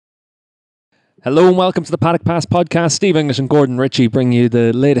Hello and welcome to the Paddock Pass podcast. Steve English and Gordon Ritchie bring you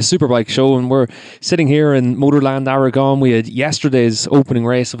the latest Superbike show, and we're sitting here in Motorland Aragon. We had yesterday's opening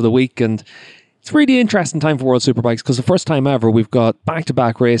race of the week, and it's a really interesting time for World Superbikes because the first time ever we've got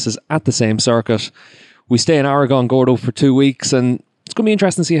back-to-back races at the same circuit. We stay in Aragon, Gordo, for 2 weeks, and it's going to be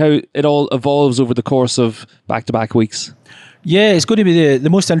interesting to see how it all evolves over the course of back-to-back weeks. Yeah, it's going to be the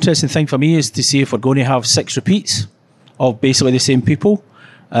most interesting thing for me is to see if we're going to have 6 repeats of basically the same people.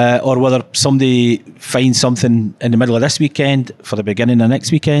 Or whether somebody finds something in the middle of this weekend for the beginning of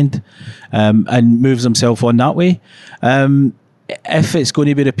next weekend and moves himself on that way. If it's going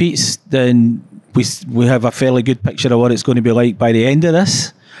to be repeats, then we have a fairly good picture of what it's going to be like by the end of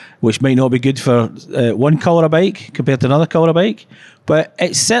this, which might not be good for one colour of bike compared to another colour of bike. But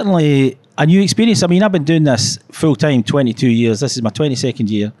it's certainly a new experience. I mean, I've been doing this full time 22 years. This is my 22nd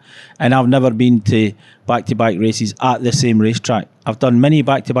year, and I've never been to back-to-back races at the same racetrack. I've done many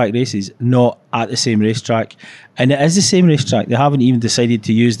back-to-back races, not at the same racetrack. And it is the same racetrack. They haven't even decided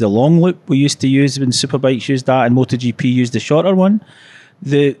to use the long loop we used to use when Superbikes used that and MotoGP used the shorter one,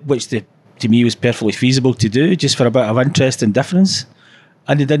 which to me was perfectly feasible to do, just for a bit of interest and difference.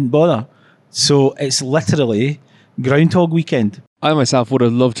 And they didn't bother. So it's literally Groundhog Weekend. I myself would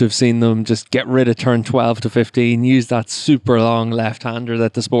have loved to have seen them just get rid of turn 12 to 15, use that super long left-hander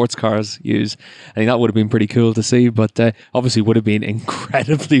that the sports cars use. I think that would have been pretty cool to see, but obviously would have been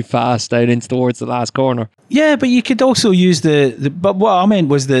incredibly fast down into towards the last corner. Yeah, but you could also use but what I meant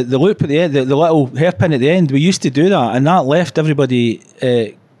was the loop at the end, the little hairpin at the end. We used to do that, and that left everybody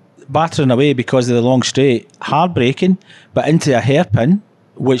battering away because of the long straight, hard braking, but into a hairpin,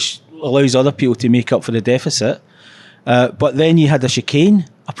 which allows other people to make up for the deficit. But then you had a chicane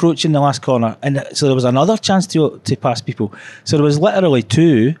approaching the last corner, and so there was another chance to pass people. So there was literally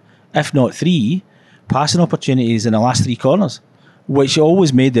 2, if not 3, passing opportunities in the last 3 corners, which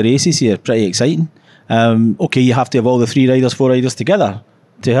always made the races here pretty exciting. Okay, you have to have all the 3 riders, 4 riders together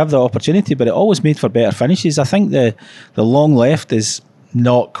to have the opportunity, but it always made for better finishes. I think the long left is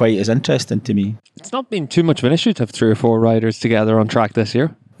not quite as interesting to me. It's not been too much of an issue to have 3 or 4 riders together on track this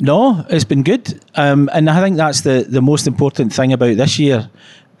year. No, it's been good. And I think that's the most important thing about this year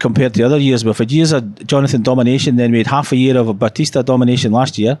compared to other years. We've had years of Jonathan domination, then we had half a year of a Bautista domination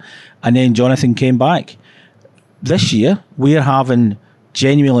last year, and then Jonathan came back. This year, we're having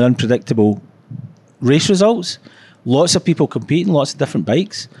genuinely unpredictable race results, lots of people competing, lots of different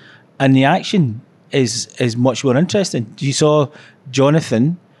bikes, and the action is much more interesting. You saw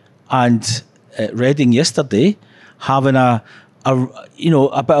Jonathan and Redding yesterday having a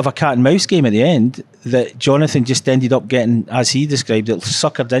bit of a cat and mouse game at the end that Jonathan just ended up getting, as he described it,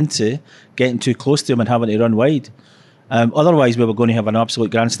 suckered into getting too close to him and having to run wide. Otherwise, we were going to have an absolute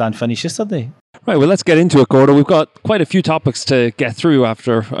grandstand finish yesterday. Right, well, let's get into it, Gordo. We've got quite a few topics to get through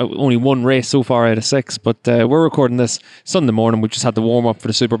after only one race so far out of 6, but we're recording this Sunday morning. We've just had the warm-up for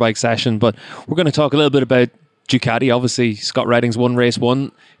the Superbike session, but we're going to talk a little bit about Ducati. Obviously, Scott Redding's won race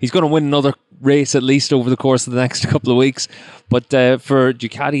 1. He's going to win another race at least over the course of the next couple of weeks. But for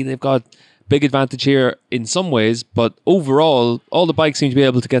Ducati, they've got big advantage here in some ways, but overall, all the bikes seem to be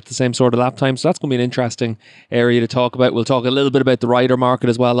able to get the same sort of lap time. So that's going to be an interesting area to talk about. We'll talk a little bit about the rider market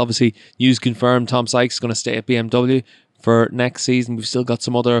as well. Obviously, news confirmed Tom Sykes is going to stay at BMW for next season. We've still got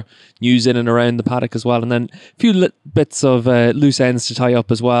some other news in and around the paddock as well, and then a few bits of loose ends to tie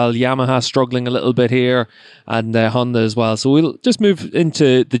up as well. Yamaha struggling a little bit here, and Honda as well. So we'll just move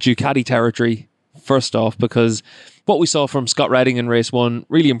into the Ducati territory first off, because what we saw from Scott Redding in race 1,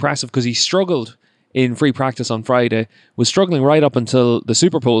 really impressive, because he struggled in free practice on Friday, was struggling right up until the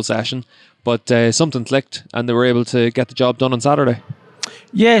Superpole session, but something clicked and they were able to get the job done on Saturday.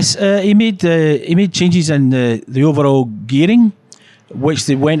 Yes, he made changes in the overall gearing, which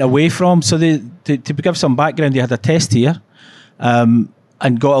they went away from. So to give some background, they had a test here and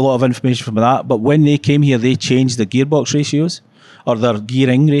got a lot of information from that. But when they came here, they changed the gearbox ratios, or their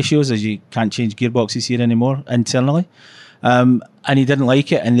gearing ratios, as you can't change gearboxes here anymore internally. And he didn't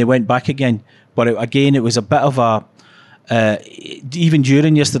like it, and they went back again. But it was a bit of a... even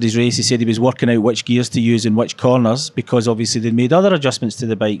during yesterday's race, he said he was working out which gears to use in which corners, because obviously they'd made other adjustments to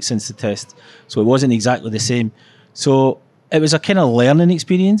the bike since the test, so it wasn't exactly the same. So it was a kind of learning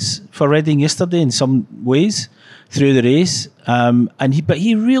experience for Redding yesterday in some ways through the race, but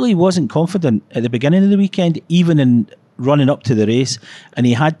he really wasn't confident at the beginning of the weekend, even in running up to the race, and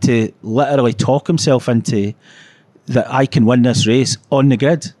he had to literally talk himself into that I can win this race on the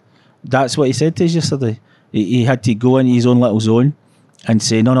grid. That's what he said to us yesterday. He had to go into his own little zone and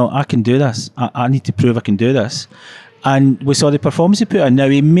say, no, I can do this. I need to prove I can do this. And we saw the performance he put in. Now,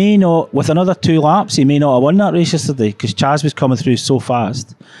 he may not, with another 2 laps, he may not have won that race yesterday because Chaz was coming through so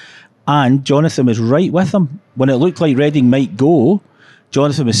fast. and Jonathan was right with him. When it looked like Reading might go,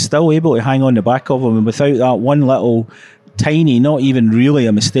 Jonathan was still able to hang on the back of him, and without that one little tiny, not even really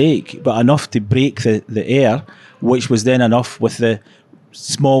a mistake, but enough to break the air, which was then enough with the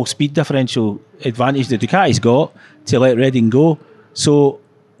small speed differential advantage that Ducati's got to let Reading go. So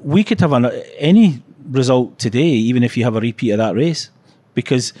we could have any result today, even if you have a repeat of that race,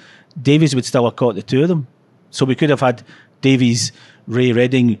 because Davies would still have caught the two of them. So we could have had Davies, Ray,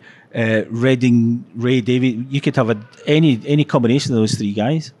 Reading, Reading, Ray, Davies. You could have any combination of those three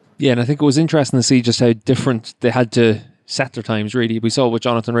guys. Yeah, and I think it was interesting to see just how different they had to set their times, really. We saw with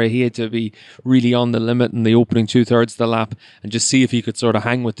Jonathan Ray, he had to be really on the limit in the opening 2/3 of the lap and just see if he could sort of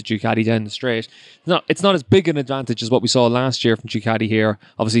hang with the Ducati down the straight. It's not as big an advantage as what we saw last year from Ducati here.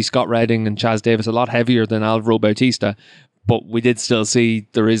 Obviously, Scott Redding and Chaz Davis a lot heavier than Alvaro Bautista, but we did still see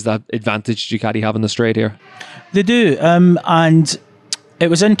there is that advantage Ducati have in the straight here. They do, and it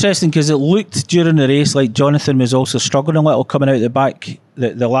was interesting because it looked during the race like Jonathan was also struggling a little coming out the back,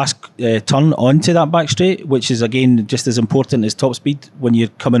 the last turn onto that back straight, which is again just as important as top speed when you're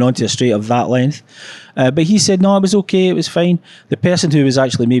coming onto a straight of that length. But he said, no, it was okay, it was fine. The person who was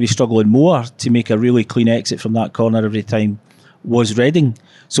actually maybe struggling more to make a really clean exit from that corner every time was Reading.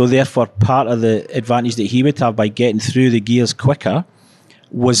 So therefore, part of the advantage that he would have by getting through the gears quicker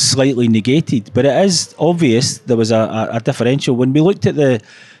was slightly negated. But it is obvious there was a differential. When we looked at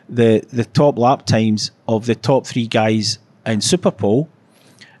the top lap times of the top three guys in Superpole,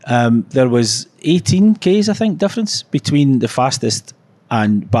 there was 18 Ks, I think, difference between the fastest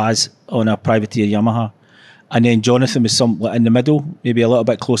and Baz on a privateer Yamaha. And then Jonathan was somewhat in the middle, maybe a little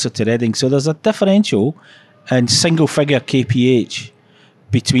bit closer to Reading. So there's a differential in single figure kph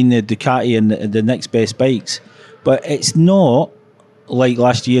between the Ducati and the next best bikes. But it's not like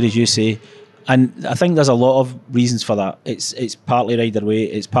last year, as you say, and I think there's a lot of reasons for that. It's partly rider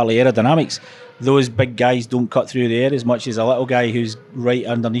weight, it's partly aerodynamics. Those big guys don't cut through the air as much as a little guy who's right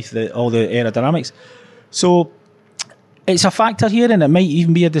underneath all the aerodynamics. So it's a factor here, and it might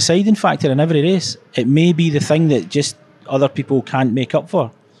even be a deciding factor in every race. It may be the thing that just other people can't make up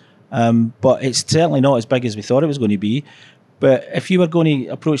for. But it's certainly not as big as we thought it was going to be. But if you were going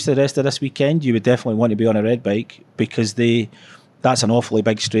to approach the rest of this weekend, you would definitely want to be on a red bike, because that's an awfully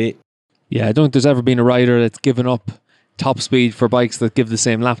big straight. Yeah, I don't think there's ever been a rider that's given up top speed for bikes that give the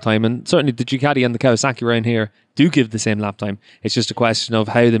same lap time. And certainly the Ducati and the Kawasaki around here do give the same lap time. It's just a question of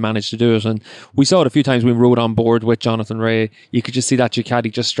how they manage to do it. And we saw it a few times when we rode on board with Jonathan Ray. You could just see that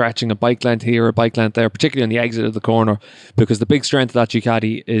Ducati just stretching a bike length here, a bike length there, particularly on the exit of the corner, because the big strength of that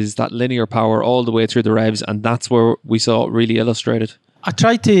Ducati is that linear power all the way through the revs, and that's where we saw it really illustrated. I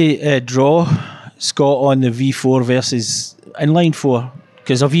tried to draw Scott on the V4 versus inline 4,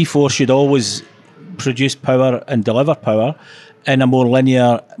 because a V4 should always produce power and deliver power in a more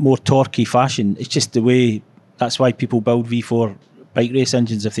linear, more torquey fashion. It's just the way, that's why people build V4 bike race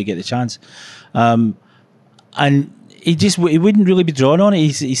engines if they get the chance. And he wouldn't really be drawn on it.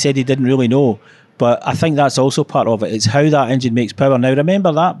 He said he didn't really know. But I think that's also part of it. It's how that engine makes power. Now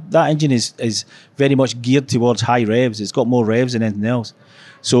remember, that engine is very much geared towards high revs. It's got more revs than anything else.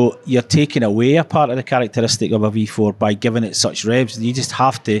 So you're taking away a part of the characteristic of a V4 by giving it such revs. You just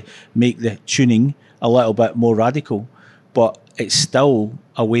have to make the tuning a little bit more radical. But it's still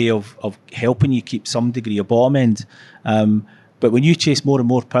a way of helping you keep some degree of bottom end. But when you chase more and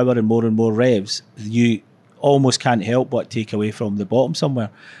more power and more revs, you almost can't help but take away from the bottom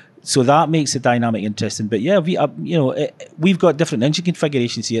somewhere. So that makes the dynamic interesting. But yeah, we've got different engine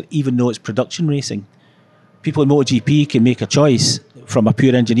configurations here, even though it's production racing. People in MotoGP can make a choice from a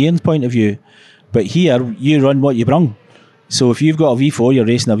pure engineering point of view, but here you run what you brung. So if you've got a V4, you're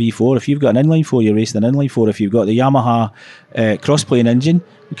racing a V4. If you've got an inline 4, you're racing an inline 4. If you've got the Yamaha cross-plane engine,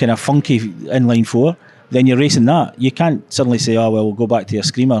 kind of funky inline 4, then you're racing that. You can't suddenly say, oh, well, we'll go back to a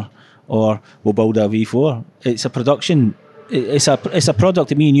Screamer or we'll build a V4. It's a production, it's a product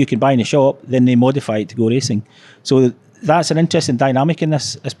that me and you can buy in the shop, then they modify it to go racing. So that's an interesting dynamic in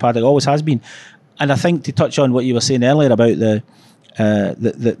this paddock, always has been. And I think to touch on what you were saying earlier about the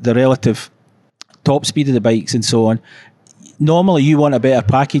relative top speed of the bikes and so on, normally you want a better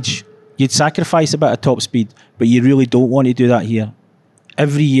package. You'd sacrifice a bit of top speed, but you really don't want to do that here.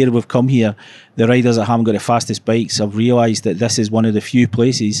 Every year we've come here, the riders that haven't got the fastest bikes have realised that this is one of the few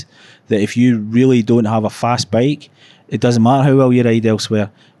places that if you really don't have a fast bike, it doesn't matter how well you ride elsewhere,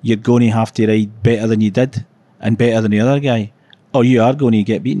 you're going to have to ride better than you did and better than the other guy, or you are going to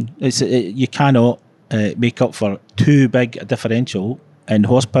get beaten. You cannot make up for too big a differential in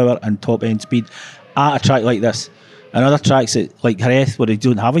horsepower and top end speed at a track like this. And other tracks like Jerez, where they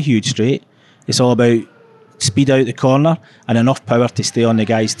don't have a huge straight, it's all about speed out the corner and enough power to stay on the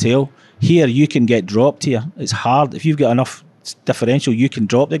guy's tail. Here, you can get dropped here. It's hard. If you've got enough differential, you can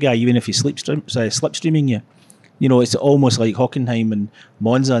drop the guy even if he's slipstreaming you. You know, it's almost like Hockenheim and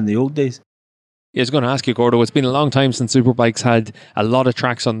Monza in the old days. Yeah, I was going to ask you, Gordo, it's been a long time since Superbikes had a lot of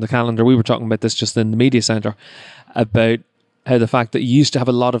tracks on the calendar. We were talking about this just in the media centre, about how the fact that you used to have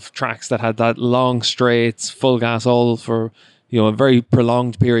a lot of tracks that had that long straights, full gas all for, you know, a very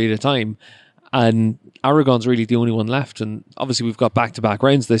prolonged period of time. And Aragon's really the only one left. And obviously we've got back-to-back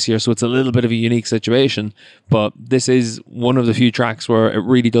rounds this year, so it's a little bit of a unique situation. But this is one of the few tracks where it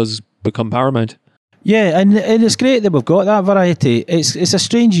really does become paramount. Yeah, and it's great that we've got that variety. It's a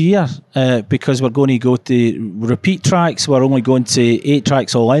strange year because we're going to go to repeat tracks. We're only going to 8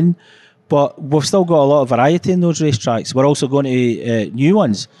 tracks all in, but we've still got a lot of variety in those racetracks. We're also going to new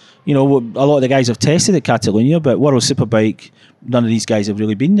ones. You know, a lot of the guys have tested at Catalonia, but World Superbike, none of these guys have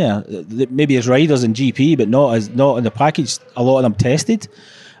really been there. Maybe as riders in GP, but not in the package. A lot of them tested,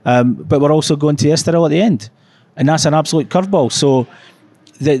 but we're also going to Estoril at the end, and that's an absolute curveball. So.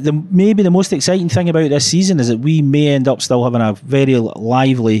 Maybe the most exciting thing about this season is that we may end up still having a very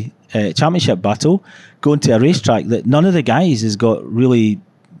lively championship battle going to a racetrack that none of the guys has got any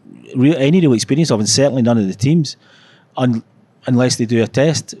real experience of, and certainly none of the teams, unless they do a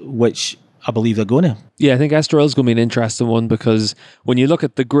test, which I believe they're going to. Yeah, I think Estoril is going to be an interesting one because when you look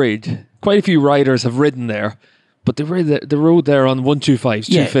at the grid, quite a few riders have ridden there. But the road there on 125s,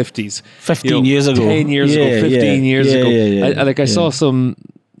 250s. 15 years ago. 10 years ago, 15 years ago. I saw some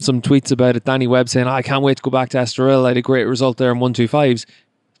tweets about it. Danny Webb saying, I can't wait to go back to Estoril. I had a great result there in 125s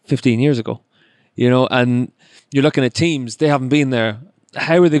 15 years ago. You know, and you're looking at teams, they haven't been there.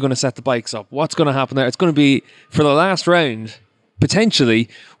 How are they going to set the bikes up? What's going to happen there? It's going to be, for the last round, potentially,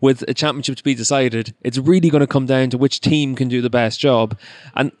 with a championship to be decided, it's really going to come down to which team can do the best job.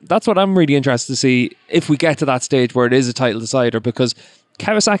 And that's what I'm really interested to see if we get to that stage where it is a title decider, because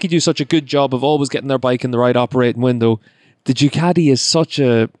Kawasaki do such a good job of always getting their bike in the right operating window. The Ducati is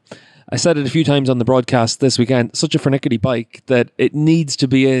I said it a few times on the broadcast this weekend, such a finicky bike that it needs to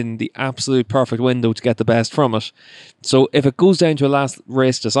be in the absolute perfect window to get the best from it. So if it goes down to a last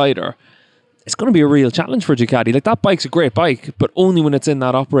race decider, it's going to be a real challenge for Ducati. Like, that bike's a great bike, but only when it's in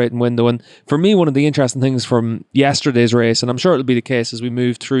that operating window. And for me, one of the interesting things from yesterday's race, and I'm sure it'll be the case as we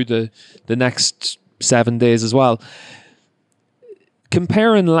move through the next 7 days as well,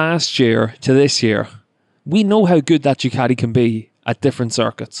 comparing last year to this year, we know how good that Ducati can be at different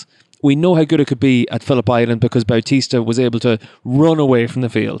circuits. We know how good it could be at Phillip Island because Bautista was able to run away from the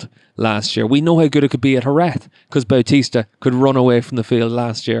field last year. We know how good it could be at Jerez because Bautista could run away from the field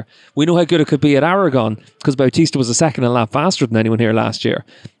last year. We know how good it could be at Aragon because Bautista was a second and a lap faster than anyone here last year.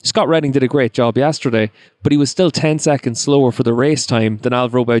 Scott Redding did a great job yesterday, but he was still 10 seconds slower for the race time than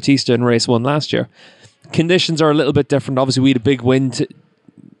Alvaro Bautista in race 1 last year. Conditions are a little bit different. Obviously, we had a big wind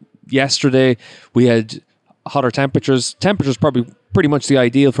yesterday. We had hotter temperatures. Temperatures probably pretty much the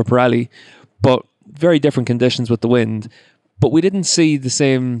ideal for Pirelli, but very different conditions with the wind. But we didn't see the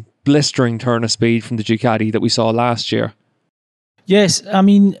same blistering turn of speed from the Ducati that we saw last year. Yes, I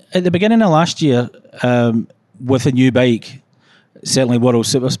mean, at the beginning of last year, with a new bike, certainly World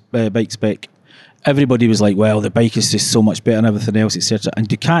Superbike spec, everybody was like, well, the bike is just so much better and everything else, etc. And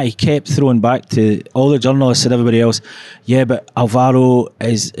Ducati kept throwing back to all the journalists and everybody else, yeah, but Alvaro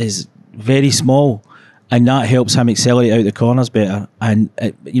is very small, and that helps him accelerate out the corners better and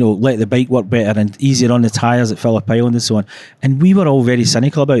let the bike work better and easier on the tyres at Phillip Island and so on. And we were all very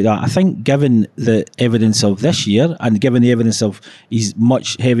cynical about that. I think given the evidence of this year and given the evidence of his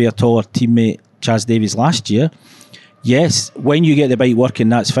much heavier, taller teammate Chaz Davies last year, yes, when you get the bike working,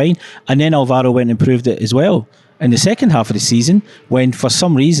 that's fine. And then Alvaro went and improved it as well in the second half of the season when, for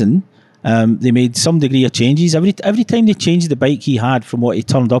some reason, they made some degree of changes. Every time they changed the bike he had from what he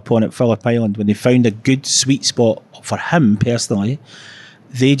turned up on at Phillip Island, when they found a good sweet spot for him personally,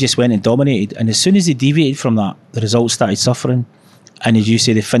 they just went and dominated. And as soon as they deviated from that, the results started suffering. And as you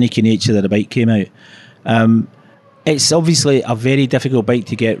say, the finicky nature of the bike came out. It's obviously a very difficult bike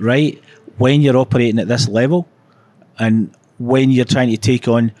to get right when you're operating at this level and when you're trying to take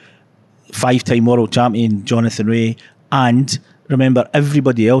on 5-time world champion Jonathan Rea, and remember,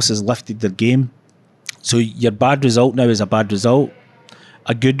 everybody else has lifted their game. So your bad result now is a bad result.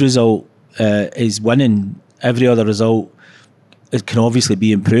 A good result is winning. Every other result, it can obviously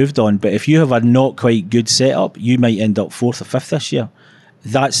be improved on. But if you have a not quite good setup, you might end up 4th or 5th this year.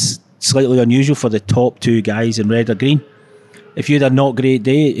 That's slightly unusual for the top 2 guys in red or green. If you had a not great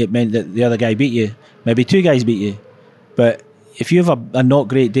day, it meant that the other guy beat you. Maybe 2 guys beat you. But if you have a not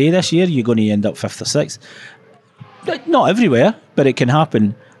great day this year, you're going to end up 5th or 6th. Not everywhere, but it can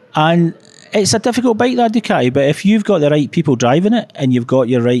happen. And It's a difficult bike, that Ducati, but if you've got the right people driving it and you've got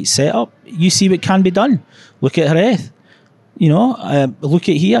your right setup, you see what can be done. Look at Jerez. Look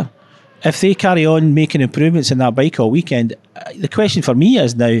at here. If they carry on making improvements in that bike all weekend, the question for me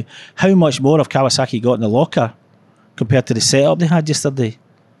is now, how much more have Kawasaki got in the locker compared to the setup they had yesterday?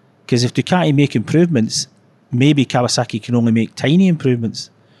 Because if Ducati make improvements, maybe Kawasaki can only make tiny improvements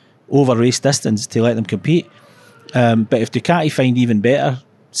over race distance to let them compete. But if Ducati find even better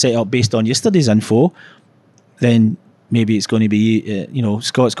setup based on yesterday's info, then maybe it's going to be,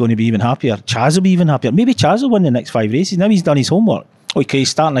 Scott's going to be even happier. Chaz will be even happier. Maybe Chaz will win the next 5 races. Now he's done his homework. Okay, he's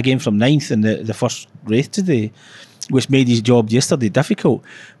starting again from 9th in the first race today, which made his job yesterday difficult.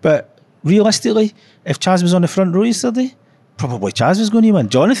 But realistically, if Chaz was on the front row yesterday, probably Chaz was going to win.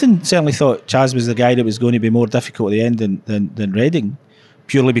 Jonathan certainly thought Chaz was the guy that was going to be more difficult at the end than Redding,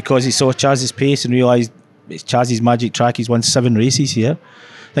 purely because he saw Chaz's pace and realised it's Chaz's magic track. He's won 7 races here.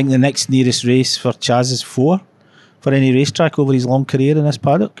 I think the next nearest race for Chaz is 4 for any racetrack over his long career in this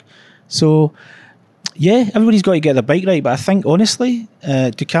paddock. So, yeah, everybody's got to get their bike right. But I think, honestly,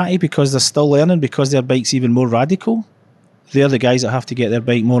 Ducati, because they're still learning, because their bike's even more radical, they're the guys that have to get their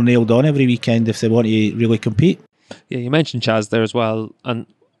bike more nailed on every weekend if they want to really compete. Yeah, you mentioned Chaz there as well. And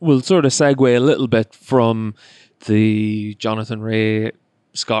we'll sort of segue a little bit from the Jonathan Rea,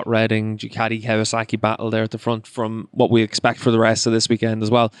 Scott Redding, Ducati Kawasaki battle there at the front from what we expect for the rest of this weekend as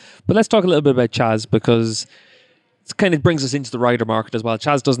well. But let's talk a little bit about Chaz, because it kind of brings us into the rider market as well.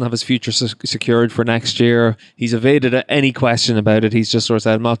 Chaz doesn't have his future secured for next year. He's evaded any question about it. He's just sort of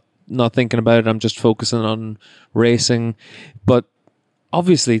said, I'm not thinking about it. I'm just focusing on racing. But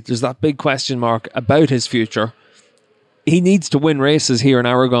obviously there's that big question mark about his future. He needs to win races here in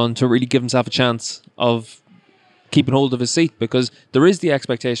Aragon to really give himself a chance of keeping hold of his seat, because there is the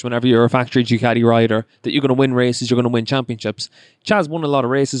expectation whenever you're a factory Ducati rider that you're going to win races, you're going to win championships. Chaz won a lot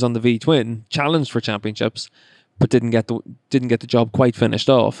of races on the V-twin, challenged for championships, but didn't get the job quite finished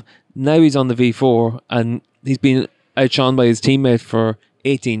off. Now he's on the V4 and he's been outshone by his teammate for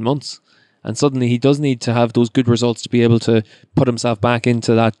 18 months, and suddenly he does need to have those good results to be able to put himself back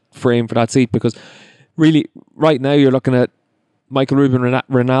into that frame for that seat, because really right now you're looking at Michael Ruben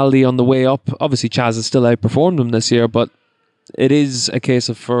Rinaldi on the way up. Obviously, Chaz has still outperformed him this year, but it is a case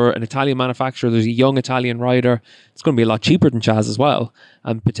of, for an Italian manufacturer, there's a young Italian rider. It's going to be a lot cheaper than Chaz as well,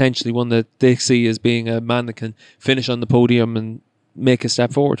 and potentially one that they see as being a man that can finish on the podium and make a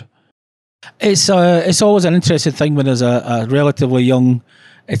step forward. It's always an interesting thing when there's a relatively young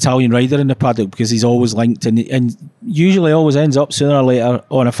Italian rider in the paddock, because he's always linked and usually always ends up sooner or later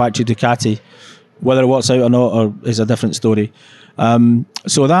on a factory Ducati. Whether it works out or not is a different story.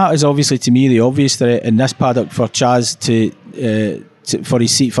 So that is obviously, to me, the obvious threat in this paddock for Chaz for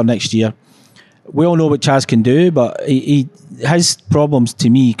his seat for next year. We all know what Chaz can do, but his problems, to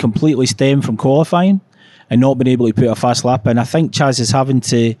me, completely stem from qualifying and not being able to put a fast lap in. I think Chaz is having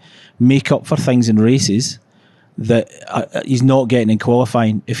to make up for things in races that he's not getting in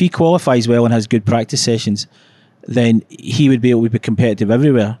qualifying. If he qualifies well and has good practice sessions, then he would be able to be competitive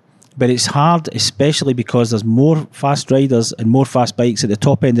everywhere. But it's hard, especially because there's more fast riders and more fast bikes at the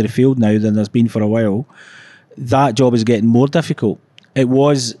top end of the field now than there's been for a while. That job is getting more difficult. It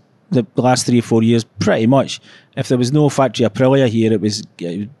was the last 3 or 4 years, pretty much. If there was no factory Aprilia here, it was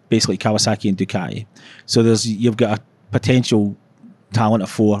basically Kawasaki and Ducati. So you've got a potential talent of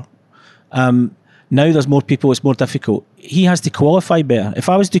 4. Now there's more people, it's more difficult. He has to qualify better. If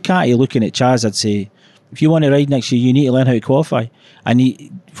I was Ducati looking at Chaz, I'd say, if you want to ride next year, you need to learn how to qualify.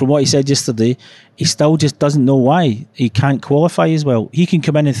 And from what he said yesterday, he still just doesn't know why he can't qualify as well. He can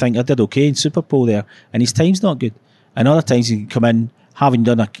come in and think, I did okay in Superpole there, and his time's not good. And other times he can come in having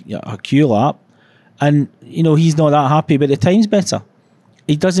done a Q lap, and he's not that happy, but the time's better.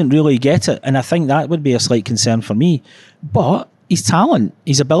 He doesn't really get it, and I think that would be a slight concern for me. But his talent,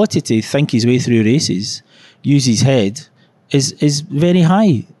 his ability to think his way through races, use his head, is very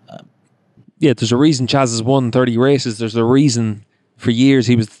high. Yeah, there's a reason Chaz has won 30 races. There's a reason for years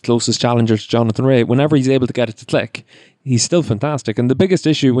he was the closest challenger to Jonathan Rea. Whenever he's able to get it to click, he's still fantastic. And the biggest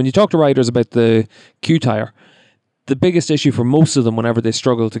issue, when you talk to riders about the Q tire, the biggest issue for most of them whenever they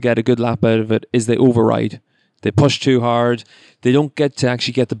struggle to get a good lap out of it is they override. They push too hard. They don't get to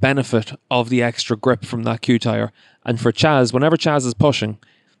actually get the benefit of the extra grip from that Q tire. And for Chaz, whenever Chaz is pushing,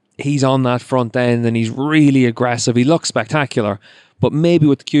 he's on that front end and he's really aggressive. He looks spectacular. But maybe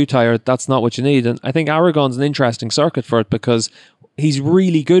with the Q tire, that's not what you need. And I think Aragon's an interesting circuit for it, because he's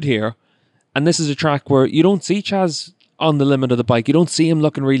really good here. And this is a track where you don't see Chaz on the limit of the bike. You don't see him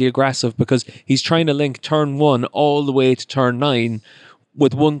looking really aggressive, because he's trying to link turn 1 all the way to turn 9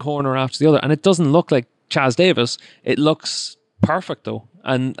 with one corner after the other. And it doesn't look like Chaz Davis. It looks perfect though.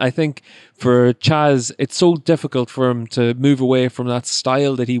 And I think for Chaz, it's so difficult for him to move away from that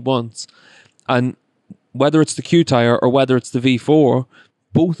style that he wants. And whether it's the Q tire or whether it's the V4,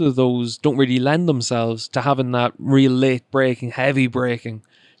 both of those don't really lend themselves to having that real late braking, heavy braking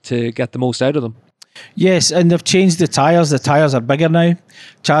to get the most out of them. Yes, and they've changed the tyres. The tyres are bigger now.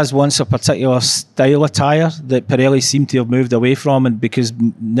 Chaz wants a particular style of tyre that Pirelli seem to have moved away from, and because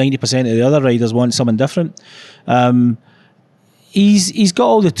 90% of the other riders want something different. He's got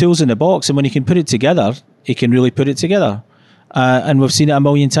all the tools in the box, and when he can put it together, he can really put it together. And we've seen it a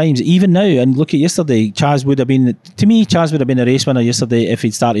million times. Even now, and look at yesterday, Chaz would have been a race winner yesterday if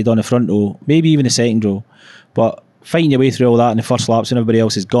he'd started on the front row, maybe even the second row. But fighting your way through all that in the first laps and everybody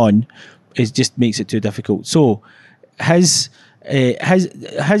else is gone, it just makes it too difficult. So his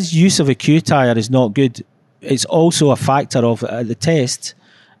use of a Q tyre is not good. It's also a factor of the test.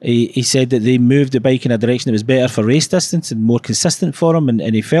 He said that they moved the bike in a direction that was better for race distance and more consistent for him,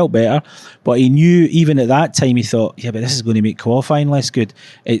 and he felt better. But he knew, even at that time, he thought, yeah, but this is going to make qualifying less good.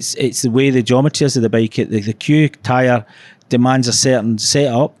 It's the way the geometry is of the bike. The Q tyre demands a certain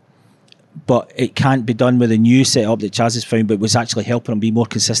setup, but it can't be done with a new setup that Chaz has found, but was actually helping him be more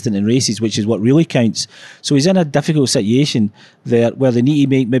consistent in races, which is what really counts. So he's in a difficult situation there where they need to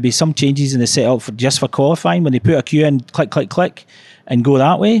make maybe some changes in the setup just for qualifying. When they put a Q in, click, click, click, and go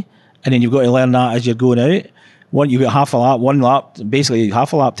that way, and then you've got to learn that as you're going out. You've got one lap, basically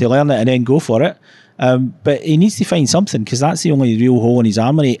half a lap to learn it and then go for it. But he needs to find something, because that's the only real hole in his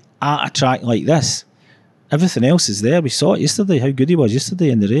armoury at a track like this. Everything else is there. We saw it yesterday, how good he was yesterday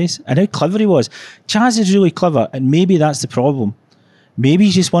in the race and how clever he was. Chaz is really clever, and maybe that's the problem. Maybe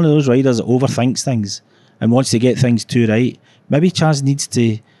he's just one of those riders that overthinks things and wants to get things too right. Maybe Chaz needs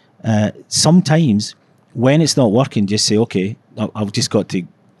to sometimes, when it's not working, just say, okay, I've just got to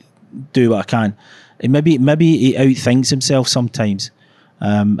do what I can. And maybe he outthinks himself sometimes,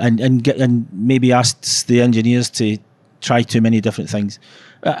 and maybe asks the engineers to try too many different things.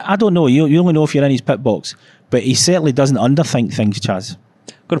 I don't know. You only know if you're in his pit box, but he certainly doesn't underthink things, Chaz.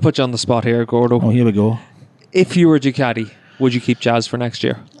 I'm going to put you on the spot here, Gordo. Oh, here we go. If you were Ducati, would you keep Chaz for next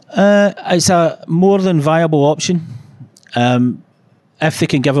year? It's a more than viable option. If they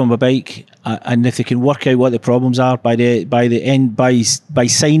can give him a bike, and if they can work out what the problems are by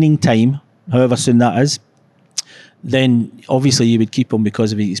signing time, however soon that is, then obviously you would keep him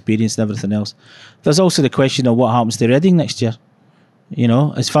because of his experience and everything else. There's also the question of what happens to Redding next year. You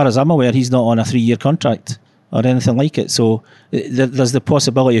know, as far as I'm aware, he's not on a 3-year contract or anything like it. So there's the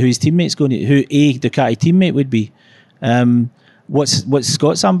possibility of who his teammate's going to, who a Ducati teammate would be. What's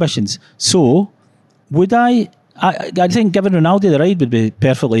Scott's ambitions? So would I think giving Rinaldi the ride would be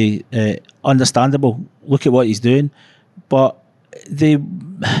perfectly understandable. Look at what he's doing, but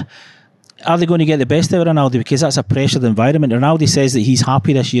are they going to get the best out of Rinaldi? Because that's a pressured environment. Rinaldi says that he's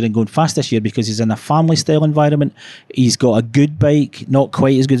happy this year and going fast this year because he's in a family style environment. He's got a good bike, not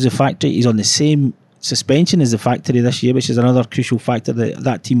quite as good as the factory. He's on the same suspension as the factory this year, which is another crucial factor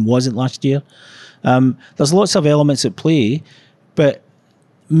that team wasn't last year. There's lots of elements at play, but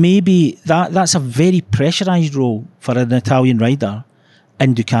maybe that's a very pressurised role for an Italian rider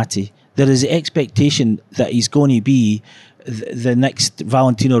in Ducati. There is the expectation that he's going to be the next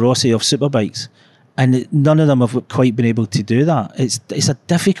Valentino Rossi of superbikes, and none of them have quite been able to do that. It's a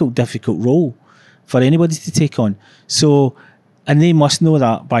difficult role for anybody to take on. So, and they must know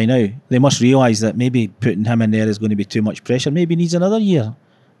that by now. They must realise that maybe putting him in there is going to be too much pressure. Maybe he needs another year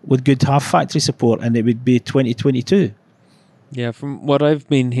with good half factory support, and it would be 2022. Yeah, from what I've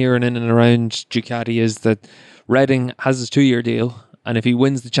been hearing in and around Ducati is that Redding has his 2-year deal, and if he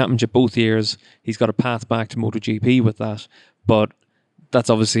wins the championship both years, he's got a path back to MotoGP with that. But that's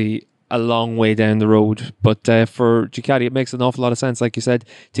obviously a long way down the road. But for Ducati, it makes an awful lot of sense, like you said,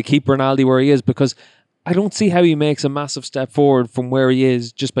 to keep Rinaldi where he is, because I don't see how he makes a massive step forward from where he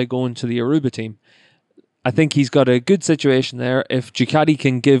is just by going to the Aruba team. I think he's got a good situation there. If Ducati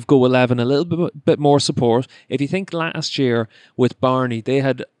can give Go 11 a little bit more support, if you think last year with Barney, they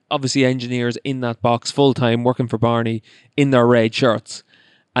had obviously engineers in that box full-time working for Barney in their red shirts.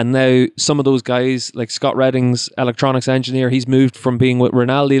 And now some of those guys, like Scott Redding's electronics engineer, he's moved from being with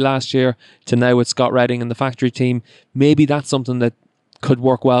Rinaldi last year to now with Scott Redding and the factory team. Maybe that's something that could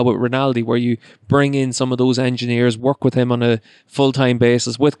work well with Rinaldi, where you bring in some of those engineers, work with him on a full-time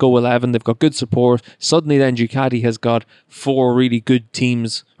basis with Go 11. They've got good support. Suddenly then Ducati has got 4 really good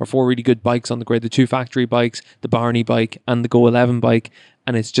teams, or 4 really good bikes on the grid, the 2 factory bikes, the Barney bike and the Go 11 bike.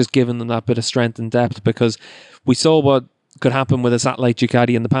 And it's just given them that bit of strength and depth, because we saw what could happen with a satellite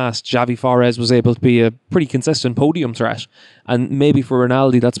Ducati in the past. Xavi Forés was able to be a pretty consistent podium threat. And maybe for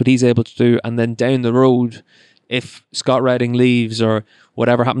Rinaldi, that's what he's able to do. And then down the road, if Scott Redding leaves or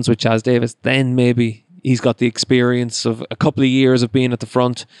whatever happens with Chaz Davis, then maybe he's got the experience of a couple of years of being at the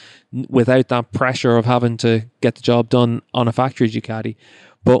front without that pressure of having to get the job done on a factory Ducati.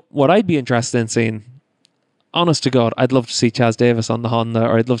 But what I'd be interested in seeing, honest to God, I'd love to see Chaz Davis on the Honda,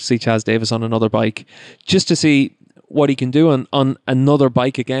 or I'd love to see Chaz Davis on another bike, just to see what he can do on another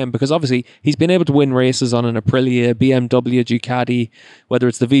bike again, because obviously he's been able to win races on an Aprilia, BMW, Ducati, whether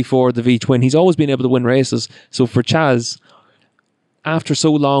it's the V4 or the V-twin, he's always been able to win races. So for Chaz, after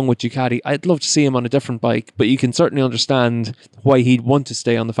so long with Ducati, I'd love to see him on a different bike, but you can certainly understand why he'd want to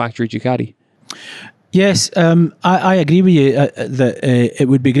stay on the factory Ducati. Yes, I agree with you that it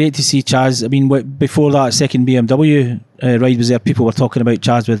would be great to see Chaz. I mean, before that second BMW ride was there, people were talking about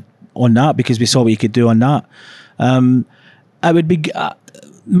Chaz on that because we saw what he could do on that. I would be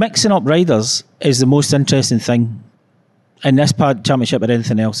mixing up riders is the most interesting thing in this championship or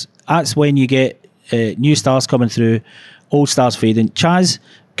anything else. That's when you get new stars coming through, old stars fading. Chaz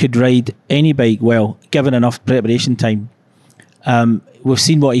could ride any bike well, given enough preparation time. We've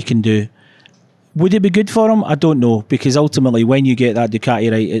seen what he can do. Would it be good for him? I don't know, because ultimately when you get that Ducati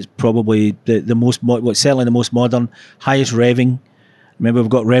right, it's probably the most, certainly the most modern, highest revving. Remember, we've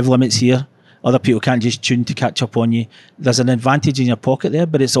got rev limits here. Other people can't just tune to catch up on you. There's an advantage in your pocket there,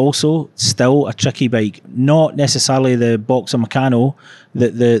 but it's also still a tricky bike. Not necessarily the Boxer Meccano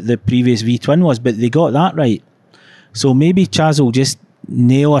that the previous V-twin was, but they got that right. So maybe Chaz will just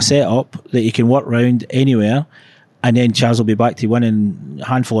nail a setup that he can work around anywhere, and then Chaz will be back to winning a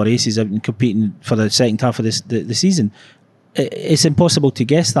handful of races and competing for the second half of the season. It's impossible to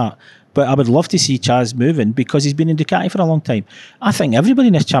guess that, but I would love to see Chaz moving because he's been in Ducati for a long time. I think everybody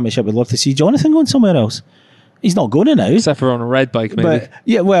in this championship would love to see Jonathan going somewhere else. He's not going now. Except for on a red bike, maybe. But,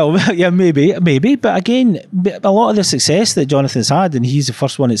 yeah, well, yeah, maybe. But again, a lot of the success that Jonathan's had, and he's the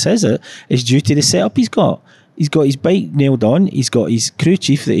first one that says it, is due to the setup he's got. He's got his bike nailed on. He's got his crew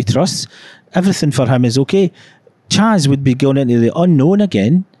chief that he trusts. Everything for him is okay. Chaz would be going into the unknown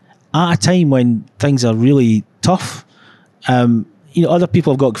again at a time when things are really tough. Other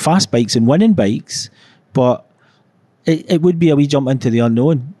people have got fast bikes and winning bikes, but it would be a wee jump into the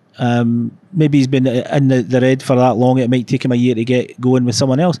unknown. Maybe he's been in the red for that long, it might take him a year to get going with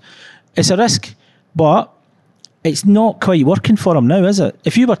someone else. It's a risk, but it's not quite working for him now, is it?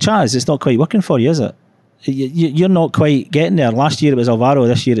 If you were Chaz, it's not quite working for you, is it? You're not quite getting there. Last year it was Alvaro,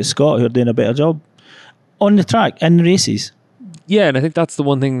 this year it's Scott who are doing a better job on the track, in races. Yeah, and I think that's the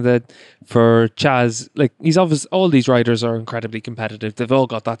one thing that for Chaz, like, he's obvious, all these riders are incredibly competitive. They've all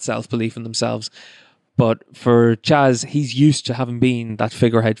got that self-belief in themselves. But for Chaz, he's used to having been that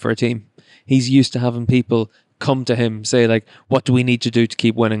figurehead for a team. He's used to having people come to him, say, like, what do we need to do to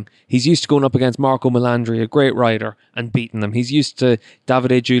keep winning? He's used to going up against Marco Melandri, a great rider, and beating them. He's used to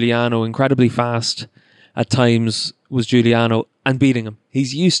Davide Giuliano, incredibly fast at times was Giuliano, and beating him.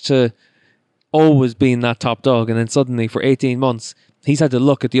 He's used to always being that top dog, and then suddenly for 18 months he's had to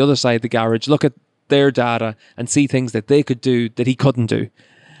look at the other side of the garage, look at their data and see things that they could do that he couldn't do,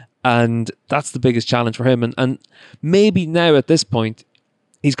 and that's the biggest challenge for him. And maybe now at this point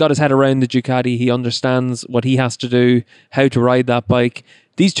he's got his head around the Ducati, he understands what he has to do, how to ride that bike.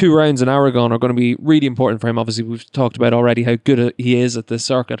 These 2 rounds in Aragon are going to be really important for him. Obviously we've talked about already how good he is at this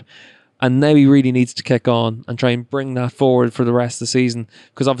circuit, and now he really needs to kick on and try and bring that forward for the rest of the season.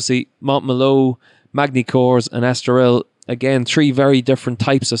 Because obviously Montmello, Magny Cours and Estoril, again, 3 very different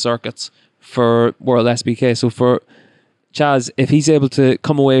types of circuits for World SBK. So for Chaz, if he's able to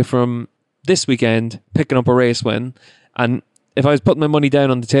come away from this weekend picking up a race win, and if I was putting my money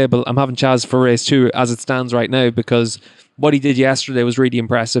down on the table, I'm having Chaz for race 2 as it stands right now, because what he did yesterday was really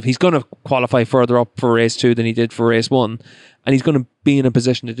impressive. He's going to qualify further up for race 2 than he did for race 1. And he's going to be in a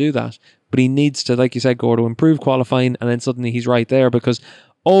position to do that. But he needs to, like you said, Gordo, improve qualifying, and then suddenly he's right there, because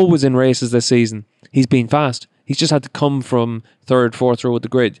always in races this season, he's been fast. He's just had to come from 3rd, 4th row of the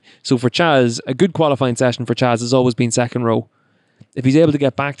grid. So for Chaz, a good qualifying session for Chaz has always been 2nd row. If he's able to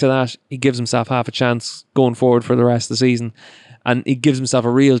get back to that, he gives himself half a chance going forward for the rest of the season. And he gives himself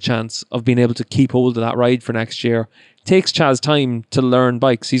a real chance of being able to keep hold of that ride for next year. It takes Chaz time to learn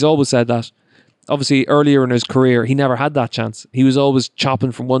bikes. He's always said that. Obviously, earlier in his career, he never had that chance. He was always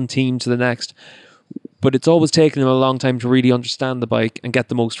chopping from one team to the next. But it's always taken him a long time to really understand the bike and get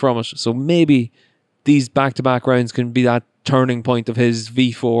the most from it. So maybe these back-to-back rounds can be that turning point of his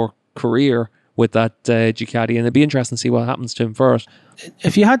V4 career with that Ducati. And it'd be interesting to see what happens to him first.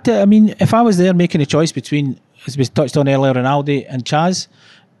 If you had to, I mean, if I was there making a choice between, as we touched on earlier, Rinaldi and Chaz,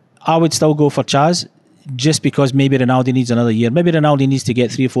 I would still go for Chaz. Just because maybe Rinaldi needs another year. Maybe Rinaldi needs to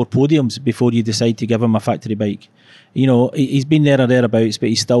get 3 or 4 podiums before you decide to give him a factory bike. You know, he's been there or thereabouts, but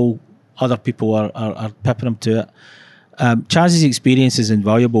he's still other people are pipping him to it. Chaz's experience is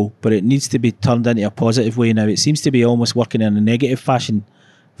invaluable, but it needs to be turned into a positive way now. It seems to be almost working in a negative fashion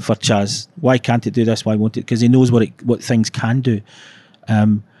for Chaz. Why can't it do this? Why won't it? Because he knows what things can do.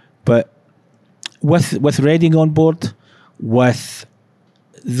 But with Reading on board, with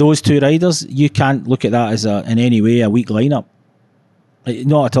those two riders, you can't look at that as in any way a weak lineup.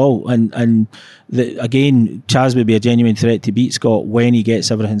 Not at all. And again, Chaz would be a genuine threat to beat Scott when he gets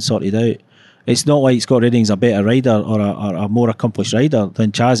everything sorted out. It's not like Scott Redding's a better rider or a more accomplished rider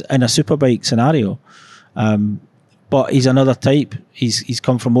than Chaz in a superbike scenario. But he's another type. He's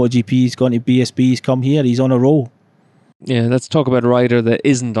come from MotoGP, he's gone to BSB, he's come here, he's on a roll. Yeah, let's talk about a rider that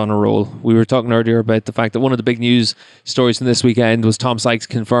isn't on a roll. We were talking earlier about the fact that one of the big news stories from this weekend was Tom Sykes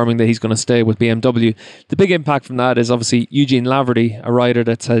confirming that he's going to stay with BMW. The big impact from that is obviously Eugene Laverty, a rider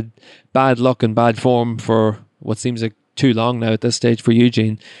that's had bad luck and bad form for what seems like too long now at this stage for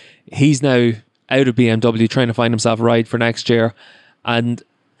Eugene. He's now out of BMW trying to find himself a ride for next year, and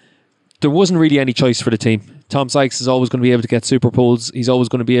there wasn't really any choice for the team. Tom Sykes is always going to be able to get super poles. He's always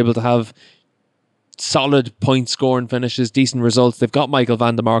going to be able to have solid point scoring finishes, decent results. They've got Michael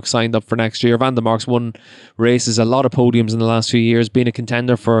van der Mark signed up for next year. Van der Mark's won races, a lot of podiums in the last few years, being a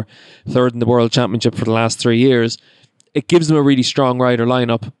contender for third in the World Championship for the last 3 years. It gives them a really strong rider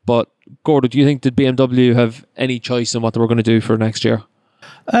lineup. But Gordo, do you think did BMW have any choice in what they were going to do for next year?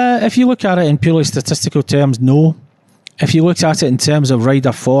 If you look at it in purely statistical terms, no. If you look at it in terms of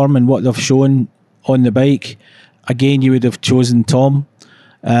rider form and what they've shown on the bike, again, you would have chosen Tom.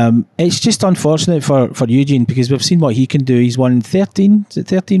 It's just unfortunate for Eugene because we've seen what he can do. He's won 13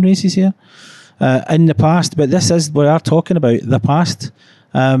 races here in the past, but we are talking about the past.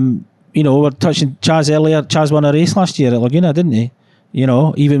 We're touching Chaz earlier. Chaz won a race last year at Laguna, didn't he?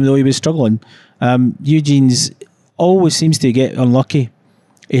 Even though he was struggling. Eugene's always seems to get unlucky.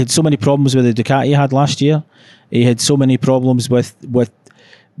 He had so many problems with the Ducati he had last year. He had so many problems with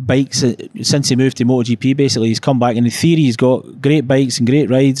bikes since he moved to MotoGP. Basically, he's come back, and in theory he's got great bikes and great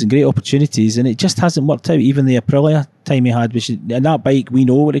rides and great opportunities, and it just hasn't worked out. Even the Aprilia time he had, and that bike, we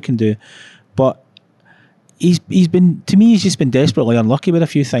know what it can do, but he's just been desperately unlucky with a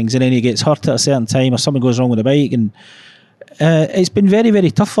few things, and then he gets hurt at a certain time or something goes wrong with the bike, and it's been very,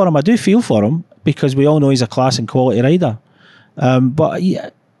 very tough for him. I do feel for him because we all know he's a class and quality rider, but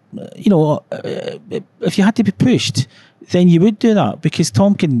if you had to be pushed, then you would do that because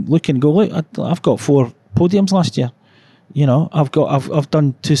Tom can look and go, look, I've got 4 podiums last year. I've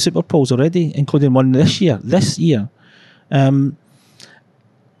done 2 super poles already, including one this year. And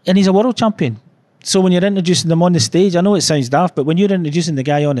he's a world champion. So when you're introducing them on the stage, I know it sounds daft, but when you're introducing the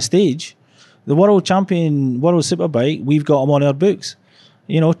guy on the stage, the world champion, world superbike, we've got him on our books.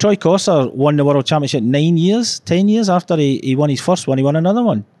 Troy Corser won the world championship 10 years after he won his first one, he won another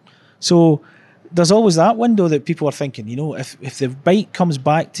one. So there's always that window that people are thinking, if the bike comes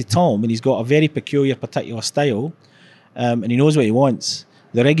back to Tom and he's got a very peculiar particular style and he knows what he wants,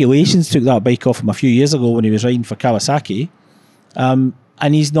 the regulations took that bike off him a few years ago when he was riding for Kawasaki, and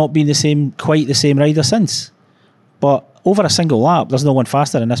he's not been quite the same rider since. But over a single lap, there's no one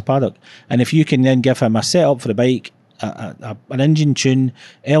faster in this paddock. And if you can then give him a setup for the bike, an engine tune,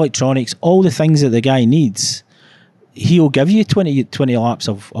 electronics, all the things that the guy needs, he'll give you 20 laps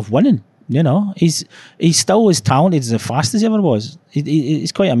of winning. He's still as talented and as fast as he ever was.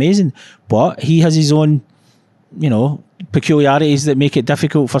 It's quite amazing. But he has his own, peculiarities that make it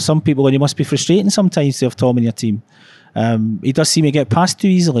difficult for some people, and it must be frustrating sometimes to have Tom in your team. He does seem to get passed too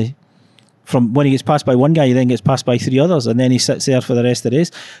easily. From when he gets passed by one guy, he then gets passed by 3 others, and then he sits there for the rest of the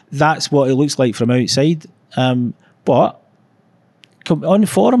race. That's what it looks like from outside. But on the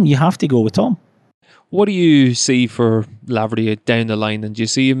forum, you have to go with Tom. What do you see for Laverty down the line, and do you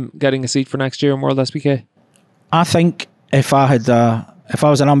see him getting a seat for next year in World SBK? I think if I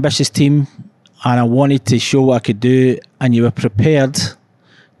was an ambitious team and I wanted to show what I could do, and you were prepared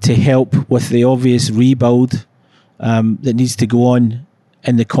to help with the obvious rebuild that needs to go on,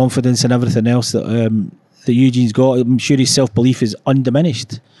 and the confidence and everything else that Eugene's got, I'm sure his self-belief is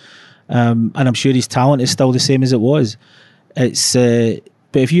undiminished, and I'm sure his talent is still the same as it was. It's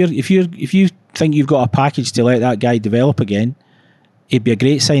but if you think you've got a package to let that guy develop again, it'd be a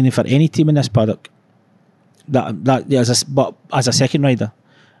great signing for any team in this paddock. But as a second rider,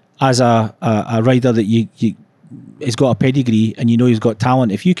 as a rider that you has got a pedigree and he's got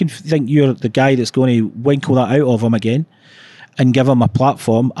talent. If you can think you're the guy that's going to winkle that out of him again and give him a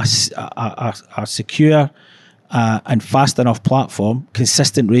platform, a secure and fast enough platform,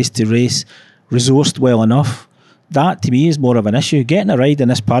 consistent race to race, resourced well enough, that to me is more of an issue. Getting a ride in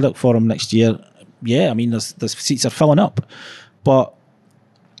this paddock for him next year, yeah, I mean, the seats are filling up, but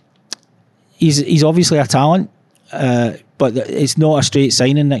he's obviously a talent, but it's not a straight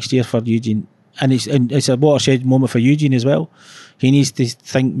signing next year for Eugene. And it's a watershed moment for Eugene as well. He needs to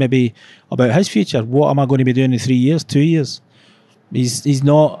think maybe about his future. What am I going to be doing in 3 years, 2 years? He's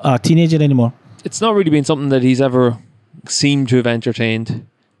not a teenager anymore. It's not really been something that he's ever seemed to have entertained.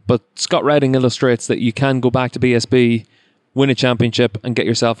 But Scott Redding illustrates that you can go back to BSB, win a championship, and get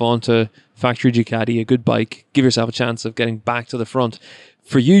yourself onto Factory Ducati, a good bike, give yourself a chance of getting back to the front.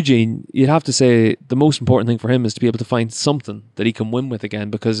 For Eugene, you'd have to say the most important thing for him is to be able to find something that he can win with again,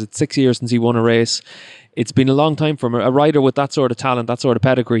 because it's 6 years since he won a race. It's been a long time for him. A rider with that sort of talent, that sort of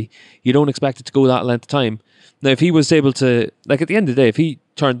pedigree, you don't expect it to go that length of time. Now, if he was able to, like at the end of the day, if he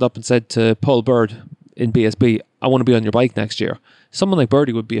turned up and said to Paul Bird in BSB, I want to be on your bike next year, someone like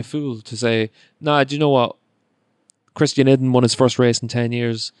Birdie would be a fool to say, nah, do you know what? Christian Idden won his first race in 10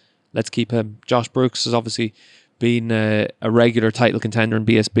 years. Let's keep him. Josh Brooks has obviously been a regular title contender in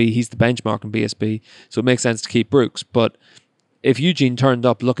BSB. He's the benchmark in BSB, so it makes sense to keep Brooks. But if Eugene turned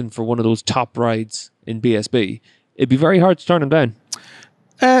up looking for one of those top rides in BSB, it'd be very hard to turn him down.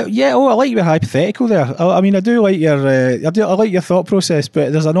 I like your hypothetical there. I mean, I do like your, I like your thought process,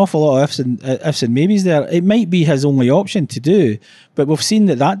 but there's an awful lot of ifs and maybes there. It might be his only option to do, but we've seen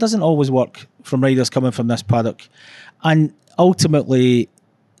that doesn't always work from riders coming from this paddock, and ultimately,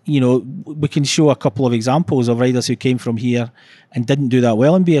 we can show a couple of examples of riders who came from here and didn't do that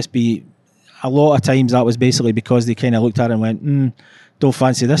well in BSB. A lot of times that was basically because they kind of looked at it and went, don't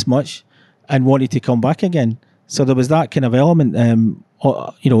fancy this much, and wanted to come back again. So there was that kind of element,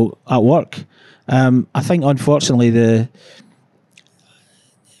 at work. I think, unfortunately,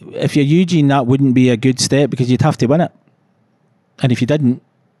 if you're Eugene, that wouldn't be a good step, because you'd have to win it. And if you didn't,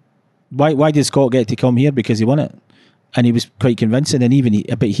 why did Scott get to come here? Because he won it. And he was quite convincing,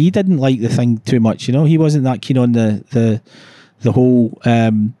 and but he didn't like the thing too much. He wasn't that keen on the whole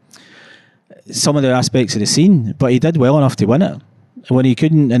some of the aspects of the scene. But he did well enough to win it. When he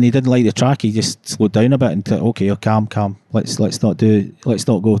couldn't and he didn't like the track, he just slowed down a bit and thought, okay, calm. Let's not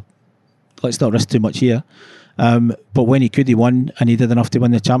risk too much here. But when he could, he won, and he did enough to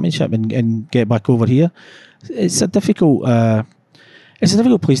win the championship and get back over here. It's a difficult. It's a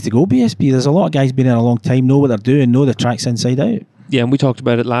difficult place to go, BSB. There's a lot of guys been in a long time, know what they're doing, know the tracks inside out. Yeah, and we talked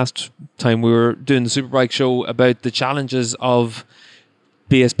about it last time we were doing the Superbike show about the challenges of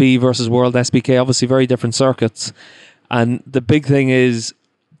BSB versus World SBK. Obviously, very different circuits. And the big thing is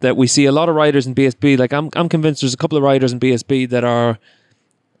that we see a lot of riders in BSB. Like, I'm convinced there's a couple of riders in BSB that are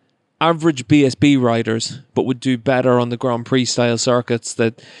average BSB riders, but would do better on the Grand Prix style circuits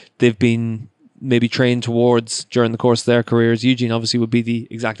that they've been maybe trained towards during the course of their careers. Eugene obviously would be the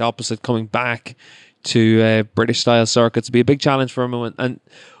exact opposite, coming back to British style circuits. It'd be a big challenge for him, and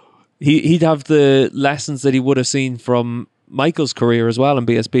he'd have the lessons that he would have seen from Michael's career as well in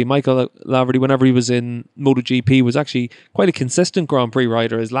BSB. Michael Laverty, whenever he was in MotoGP, was actually quite a consistent Grand Prix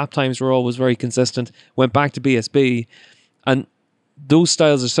rider. His lap times were always very consistent. Went back to BSB, and those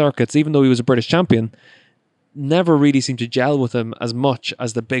styles of circuits, even though he was a British champion, never really seemed to gel with him as much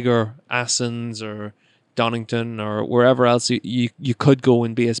as the bigger Assens or Donington or wherever else you could go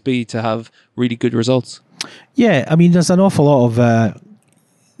in BSB to have really good results. Yeah, I mean, there's an awful lot of...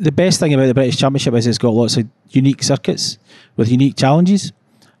 the best thing about the British Championship is it's got lots of unique circuits with unique challenges,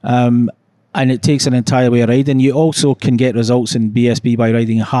 and it takes an entire way of riding. You also can get results in BSB by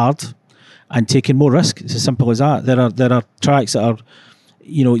riding hard and taking more risk. It's as simple as that. There are tracks that are,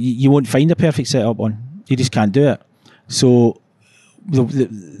 you won't find a perfect setup on. You just can't do it. So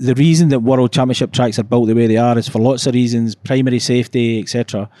the reason that World Championship tracks are built the way they are is for lots of reasons, primary safety,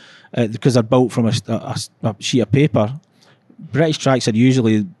 etc., because they're built from a sheet of paper. British tracks are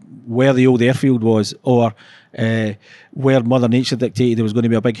usually where the old airfield was, or where Mother Nature dictated there was going to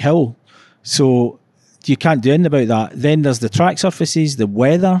be a big hill. So you can't do anything about that. Then there's the track surfaces, the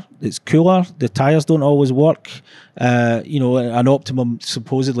weather, it's cooler, the tyres don't always work, an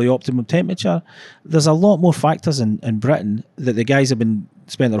supposedly optimum temperature. There's a lot more factors in Britain that the guys have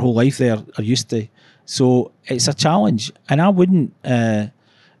spent their whole life there are used to. So it's a challenge, and I wouldn't...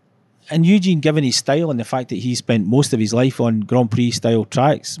 And Eugene, given his style and the fact that he spent most of his life on Grand Prix style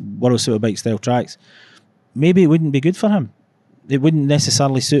tracks, World Superbike style tracks, maybe it wouldn't be good for him. It wouldn't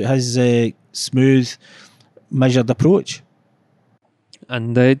necessarily suit his smooth, measured approach.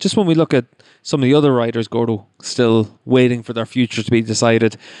 And just when we look at some of the other riders, Gordo, still waiting for their future to be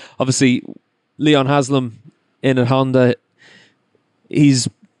decided. Obviously, Leon Haslam in at Honda, he's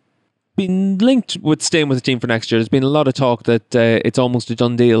been linked with staying with the team for next year. There's been a lot of talk that it's almost a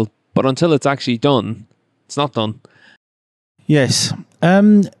done deal. But until it's actually done, it's not done. Yes.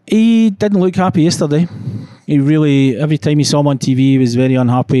 He didn't look happy yesterday. He really, every time he saw him on TV, he was very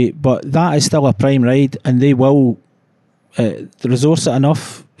unhappy. But that is still a prime ride, and they will resource it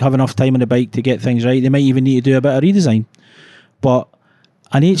enough, have enough time on the bike to get things right. They might even need to do a bit of redesign. But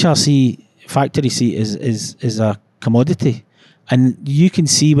an HRC factory seat is a commodity. And you can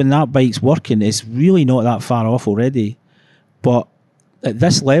see when that bike's working, it's really not that far off already. But at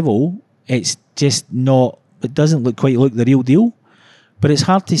this level, it's just not, it doesn't look the real deal. But it's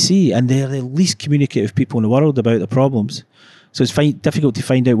hard to see, and they're the least communicative people in the world about the problems. So it's difficult to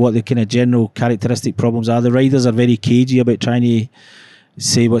find out what the kind of general characteristic problems are. The riders are very cagey about trying to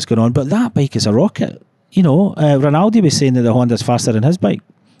say what's going on. But that bike is a rocket. You know, Rinaldi was saying that the Honda's faster than his bike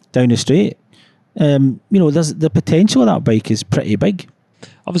down the straight. You know, there's the potential of that bike is pretty big.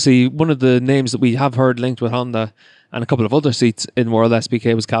 Obviously, one of the names that we have heard linked with Honda and a couple of other seats in World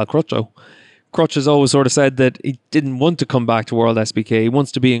SBK was Cal Crutchlow. Crutch has always sort of said that he didn't want to come back to World SBK. He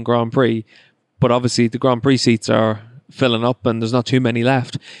wants to be in Grand Prix, but obviously the Grand Prix seats are filling up and there's not too many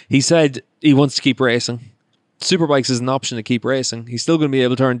left. He said he wants to keep racing. Superbikes is an option to keep racing. He's still going to be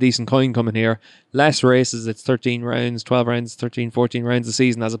able to earn decent coin coming here. Less races, it's 13 rounds, 12 rounds, 13, 14 rounds a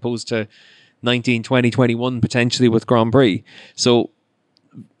season as opposed to 19, 20, 21 potentially with Grand Prix. So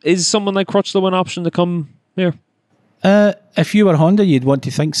is someone like Crutchlow an option to come here? If you were Honda, you'd want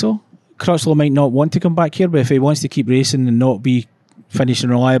to think so. Crutchlow might not want to come back here, but if he wants to keep racing and not be finishing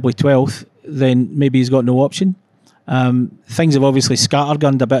reliably 12th, then maybe he's got no option. Things have obviously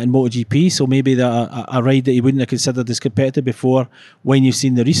scattergunned a bit in MotoGP, so maybe a ride that he wouldn't have considered as competitive before. When you've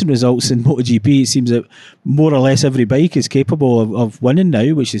seen the recent results in MotoGP, it seems that more or less every bike is capable of winning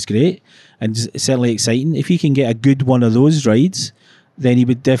now, which is great and certainly exciting. If he can get a good one of those rides, then he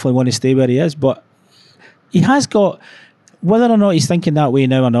would definitely want to stay where he is. But he has got, whether or not he's thinking that way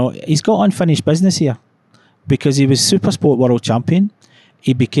now or not, he's got unfinished business here because he was Supersport World Champion.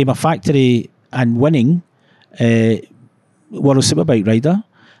 He became a factory and winning World Superbike rider.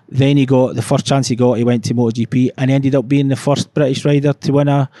 Then he got the first chance he went to MotoGP and ended up being the first British rider to win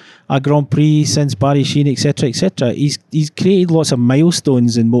a Grand Prix since Barry Sheene, etc., etc. He's created lots of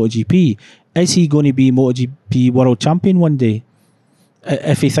milestones in MotoGP. Is he going to be MotoGP World Champion one day?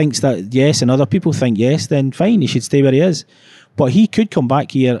 If he thinks that yes, and other people think yes, then fine, he should stay where he is. But he could come back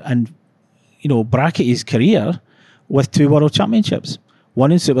here and, you know, bracket his career with 2 World Championships,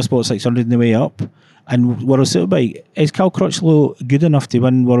 one in Supersport 600 on the way up, and World Superbike. Is Cal Crutchlow good enough to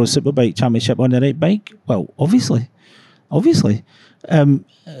win World Superbike Championship on the right bike? Well, obviously.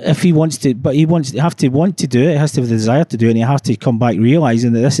 If he wants to, but he wants to have to want to do it. He has to have the desire to do it, and he has to come back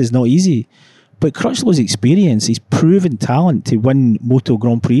realising that this is not easy. But Crutchlow's experience, his proven talent to win Moto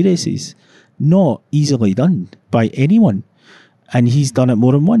Grand Prix races, not easily done by anyone. And he's done it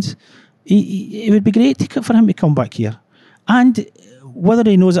more than once. It would be great for him to come back here. And whether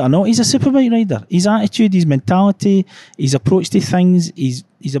he knows it or not, he's a Superbike rider. His attitude, his mentality, his approach to things, his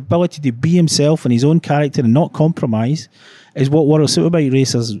ability to be himself and his own character and not compromise is what World Superbike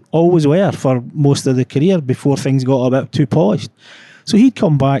racers always were for most of their career before things got a bit too polished. So he'd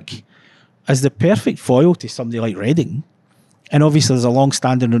come back as the perfect foil to somebody like Redding. And obviously there's a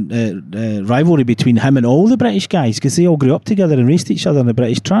long-standing rivalry between him and all the British guys because they all grew up together and raced each other on the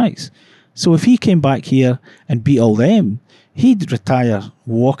British tracks. So if he came back here and beat all them, he'd retire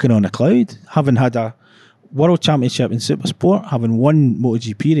walking on a cloud, having had a World Championship in Supersport, having won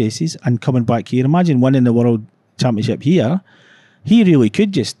MotoGP races and coming back here. Imagine winning the World Championship here. He really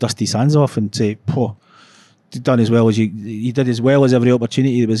could just dust his hands off and say, he did as well as every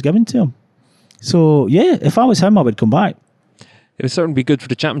opportunity that was given to him. So, yeah, if I was him, I would come back. It would certainly be good for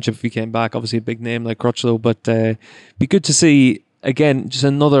the championship if he came back. Obviously, a big name like Crutchlow, but be good to see, again, just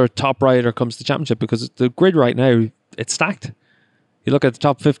another top rider comes to the championship because the grid right now, it's stacked. You look at the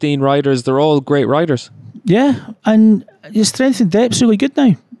top 15 riders, they're all great riders. Yeah, and your strength and depth's really good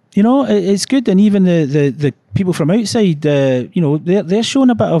now. You know, it's good, and even the people from outside, you know, they're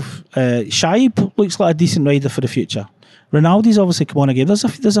showing a bit of... Shaib looks like a decent rider for the future. Rinaldi's obviously come on again.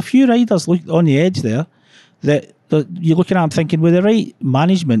 There's a few riders on the edge there that you're looking at them thinking with the right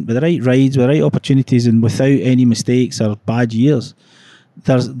management, with the right rides, with the right opportunities, and without any mistakes or bad years,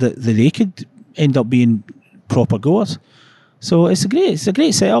 they could end up being proper goers. So it's a great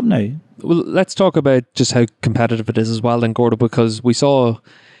setup now. Well, let's talk about just how competitive it is as well then, Gordo, because we saw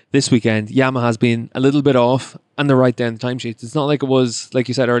this weekend Yamaha's been a little bit off and they're right down the timesheets. It's not like it was, like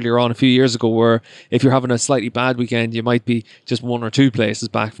you said earlier on, a few years ago, where if you're having a slightly bad weekend, you might be just 1 or 2 places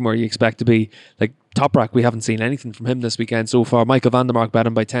back from where you expect to be. Like Toprak, we haven't seen anything from him this weekend so far. Michael van der Mark bet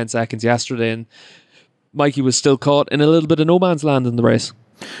him by 10 seconds yesterday, and Mikey was still caught in a little bit of no man's land in the race.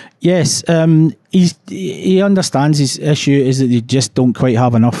 Yes, he understands his issue is that they just don't quite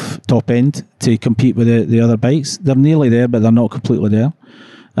have enough top end to compete with the other bikes. They're nearly there, but they're not completely there.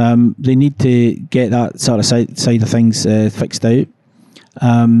 They need to get that sort of side of things fixed out.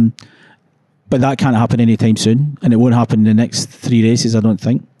 But that can't happen anytime soon, and it won't happen in the next 3 races, I don't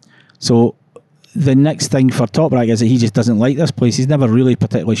think. So the next thing for Toprak is that he just doesn't like this place. He's never really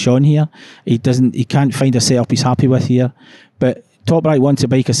particularly shone here. He can't find a setup he's happy with here. But Toprak wants a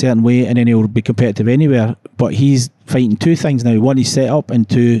bike a certain way, and then he'll be competitive anywhere. But he's fighting two things now: one, his setup, and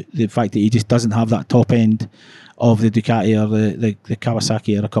two, the fact that he just doesn't have that top end of the Ducati or the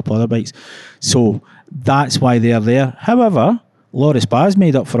Kawasaki or a couple other bikes. So that's why they're there. However, Loris Baz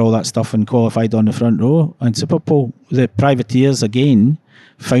made up for all that stuff and qualified on the front row. And Superpole, the privateers again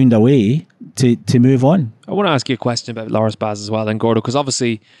found a way to move on. I want to ask you a question about Loris Baz as well, then, Gordo, because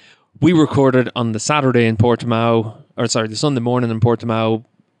obviously we recorded on the Saturday in Portimao, the Sunday morning in Portimao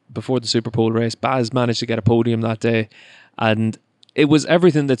before the Superpole race. Baz managed to get a podium that day, and it was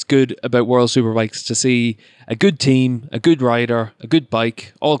everything that's good about World Superbikes to see a good team, a good rider, a good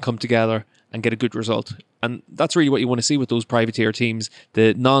bike all come together and get a good result. And that's really what you want to see with those privateer teams,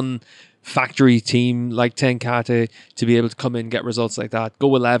 the non-factory team like Ten Kate, to be able to come in and get results like that.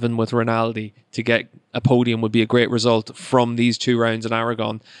 Go 11 with Rinaldi to get a podium would be a great result from these 2 rounds in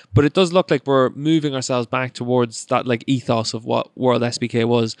Aragon. But it does look like we're moving ourselves back towards that like ethos of what World SBK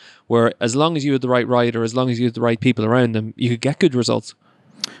was, where as long as you had the right rider, as long as you had the right people around them, you could get good results.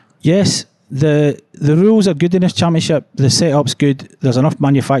 Yes, the rules are good in this championship. The setup's good. There's enough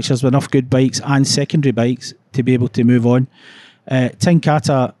manufacturers with enough good bikes and secondary bikes to be able to move on. Ten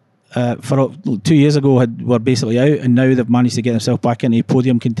Kate for 2 years ago were basically out, and now they've managed to get themselves back into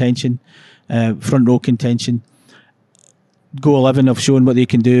podium contention, front row contention. Go 11 have shown what they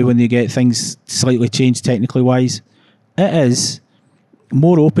can do when they get things slightly changed technically wise. It is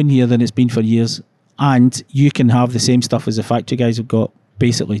more open here than it's been for years, and you can have the same stuff as the factory guys have got.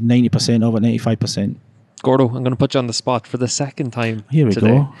 Basically 90% of it, 95%. Gordo, I'm going to put you on the spot for the second time. Here we today.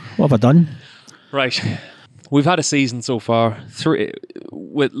 go. What have I done? Right. We've had a season so far, 3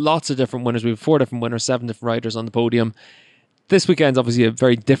 with lots of different winners. We have 4 different winners, 7 different riders on the podium. This weekend's obviously a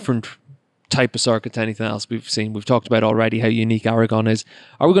very different type of circuit to anything else we've seen. We've talked about already how unique Aragon is.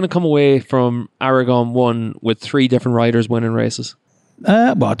 Are we going to come away from Aragon 1 with 3 different riders winning races?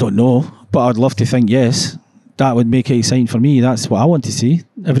 Well, I don't know, but I'd love to think yes. That would make it exciting for me. That's what I want to see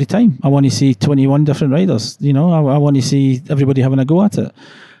every time. I want to see 21 different riders. You know, I want to see everybody having a go at it.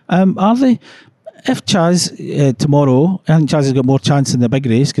 Are they? If Chaz tomorrow, I think Chaz has got more chance in the big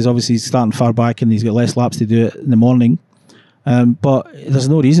race because obviously he's starting far back and he's got less laps to do it in the morning. But there's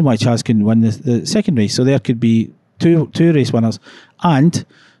no reason why Chaz couldn't win the second race. So there could be two race winners. And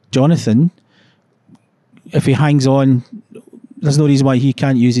Jonathan, if he hangs on, there's no reason why he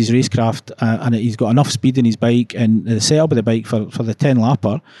can't use his racecraft, and he's got enough speed in his bike and the setup of the bike for the 10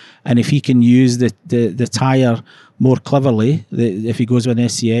 lapper. And if he can use the tyre more cleverly, if he goes with an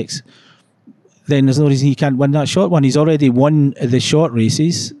SCX, then there's no reason he can't win that short one. He's already won the short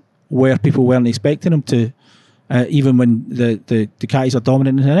races where people weren't expecting him to. Even when the Ducatis are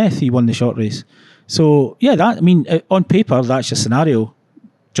dominant in Jerez, he won the short race. So yeah, on paper that's your scenario.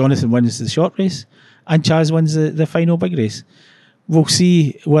 Jonathan wins the short race and Chaz wins the final big race. We'll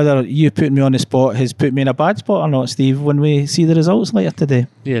see whether you putting me on the spot has put me in a bad spot or not, Steve, when we see the results later today.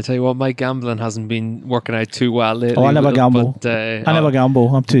 Yeah, tell you what, my gambling hasn't been working out too well lately. Oh, I never gamble. I never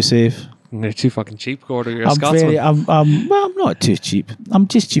gamble. I'm too safe. You're too fucking cheap, Gordo. You're a Scotsman. I'm not too cheap. I'm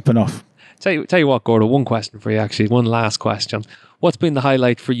just cheap enough. Tell you what, Gordo, one question for you, actually. One last question. What's been the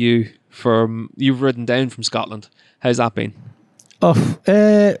highlight for you you've ridden down from Scotland? How's that been?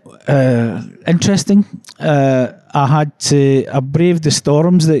 Interesting. I braved the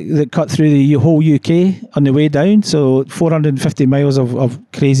storms that cut through the whole UK on the way down. So 450 miles of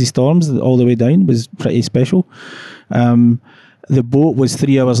crazy storms all the way down was pretty special. The boat was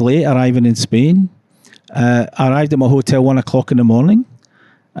 3 hours late arriving in Spain. I arrived at my hotel 1 o'clock in the morning.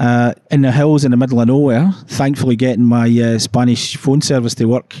 In the hills in the middle of nowhere, thankfully getting my Spanish phone service to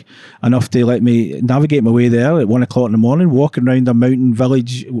work enough to let me navigate my way there at 1 o'clock in the morning, walking around a mountain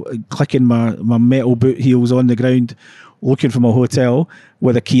village, clicking my metal boot heels on the ground, looking for my hotel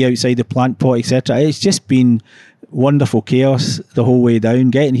with a key outside the plant pot, etc. It's just been wonderful chaos the whole way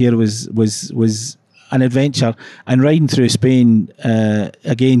down. Getting here was an adventure, and riding through Spain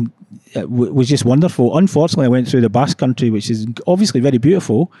again was just wonderful. Unfortunately, I went through the Basque Country, which is obviously very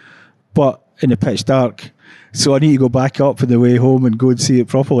beautiful, but in the pitch dark. So I need to go back up on the way home and go and see it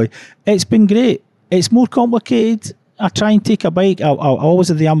properly. It's been great. It's more complicated. I try and take a bike. I always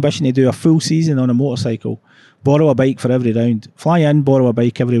had the ambition to do a full season on a motorcycle, borrow a bike for every round. Fly in, borrow a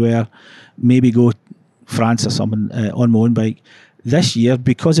bike everywhere, maybe go France or something on my own bike. This year,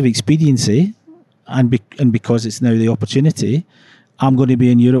 because of expediency and because it's now the opportunity, I'm going to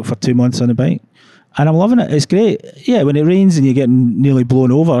be in Europe for 2 months on a bike. And I'm loving it. It's great. Yeah, when it rains and you get nearly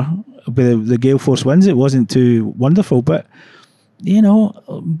blown over by the gale force winds, it wasn't too wonderful. But, you know,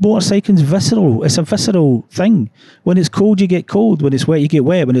 motorcycling's visceral. It's a visceral thing. When it's cold, you get cold. When it's wet, you get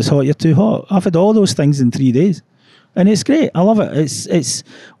wet. When it's hot, you're too hot. I've had all those things in 3 days. And it's great. I love it. It's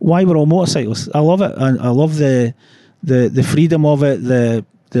why we're all motorcyclists. I love it. And I love the freedom of it.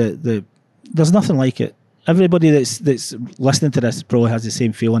 There's nothing like it. Everybody that's listening to this probably has the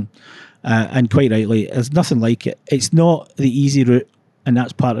same feeling. And quite rightly, there's nothing like it. It's not the easy route, and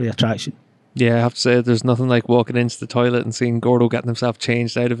that's part of the attraction. Yeah, I have to say, there's nothing like walking into the toilet and seeing Gordo getting himself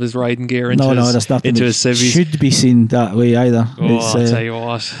changed out of his riding gear into there's nothing into his civvies. Should be seen that way either. I'll tell you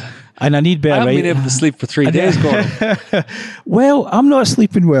what. And I need better. I haven't been able to sleep for 3 days, Gordo. Well, I'm not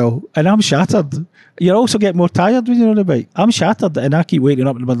sleeping well, and I'm shattered. You also get more tired when you're on a bike. I'm shattered, and I keep waking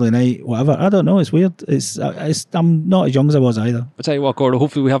up in the middle of the night. Whatever. I don't know. It's weird. I'm not as young as I was either. I'll tell you what, Gordo.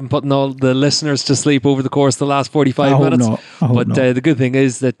 Hopefully, we haven't put all the listeners to sleep over the course of the last 45 minutes. I hope not. The good thing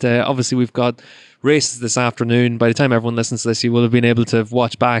is that obviously we've got races this afternoon. By the time everyone listens to this, you will have been able to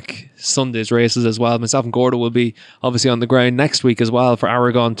watch back Sunday's races as well. Myself and Gordo will be obviously on the ground next week as well for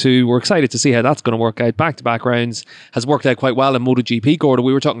Aragon 2. We're excited to see how that's going to work out. Back-to-back rounds has worked out quite well in MotoGP, Gordo.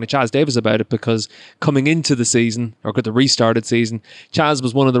 We were talking to Chaz Davis about it because coming into the season, or the restarted season, Chaz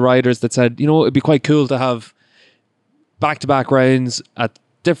was one of the riders that said, you know, it'd be quite cool to have back-to-back rounds at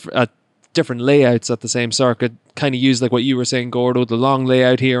different layouts at the same circuit, kind of use like what you were saying, Gordo, the long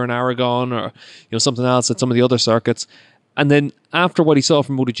layout here in Aragon, or something else at some of the other circuits. And then after what he saw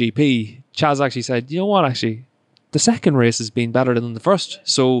from MotoGP, Chaz actually said, you know what, actually, the second race has been better than the first.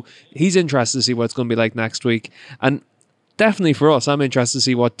 So he's interested to see what it's going to be like next week. And definitely for us, I'm interested to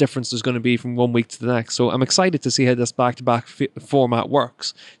see what difference there's going to be from 1 week to the next. So I'm excited to see how this back-to-back format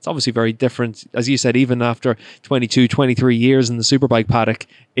works. It's obviously very different. As you said, even after 22, 23 years in the Superbike paddock,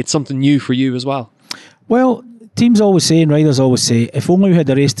 it's something new for you as well. Well, teams always say and riders always say, if only we had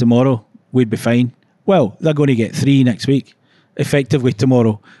a race tomorrow, we'd be fine. Well, they're going to get 3 next week, effectively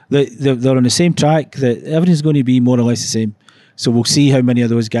tomorrow. They're on the same track. Everything's going to be more or less the same. So we'll see how many of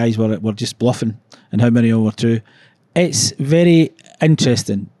those guys were just bluffing and how many of them were true. It's very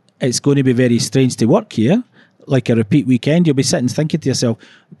interesting. It's going to be very strange to work here, like a repeat weekend. You'll be sitting thinking to yourself,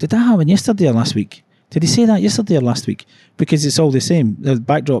 did that happen yesterday or last week? Did he say that yesterday or last week? Because it's all the same. The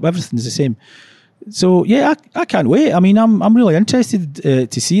backdrop, everything's the same. So yeah, I can't wait. I mean, I'm really interested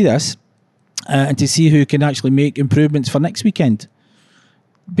to see this and to see who can actually make improvements for next weekend.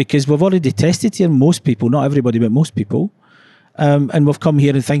 Because we've already tested here most people, not everybody, but most people. And we've come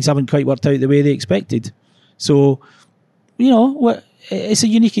here and things haven't quite worked out the way they expected. So, it's a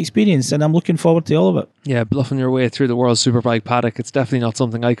unique experience and I'm looking forward to all of it. Yeah, bluffing your way through the World Superbike paddock. It's definitely not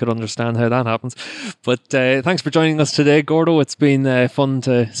something I could understand how that happens. But thanks for joining us today, Gordo. It's been fun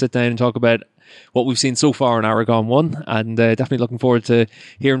to sit down and talk about what we've seen so far in Aragon 1, and definitely looking forward to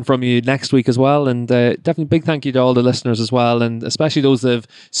hearing from you next week as well. And definitely big thank you to all the listeners as well, and especially those that have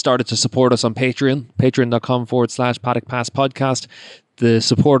started to support us on Patreon, patreon.com/Paddock Pass Podcast. The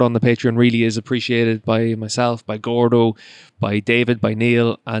support on the Patreon really is appreciated by myself, by Gordo, by David, by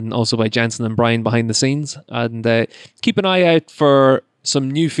Neil, and also by Jensen and Brian behind the scenes. And keep an eye out for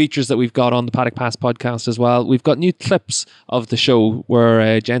some new features that we've got on the Paddock Pass podcast as well. We've got new clips of the show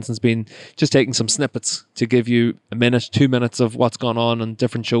where Jensen's been just taking some snippets to give you a minute, 2 minutes of what's gone on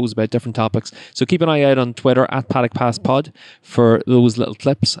different shows about different topics. So keep an eye out on Twitter at Paddock Pass Pod for those little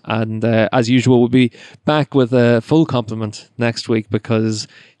clips. And as usual, we'll be back with a full complement next week because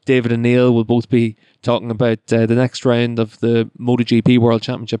David and Neil will both be talking about the next round of the MotoGP World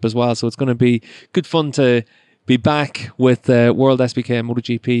Championship as well. So it's going to be good fun to be back with World SBK and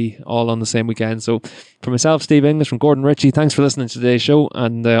MotoGP all on the same weekend. So for myself, Steve English, from Gordon Ritchie, thanks for listening to today's show.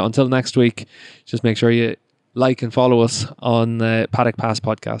 And until next week, just make sure you like and follow us on Paddock Pass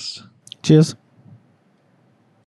Podcast. Cheers.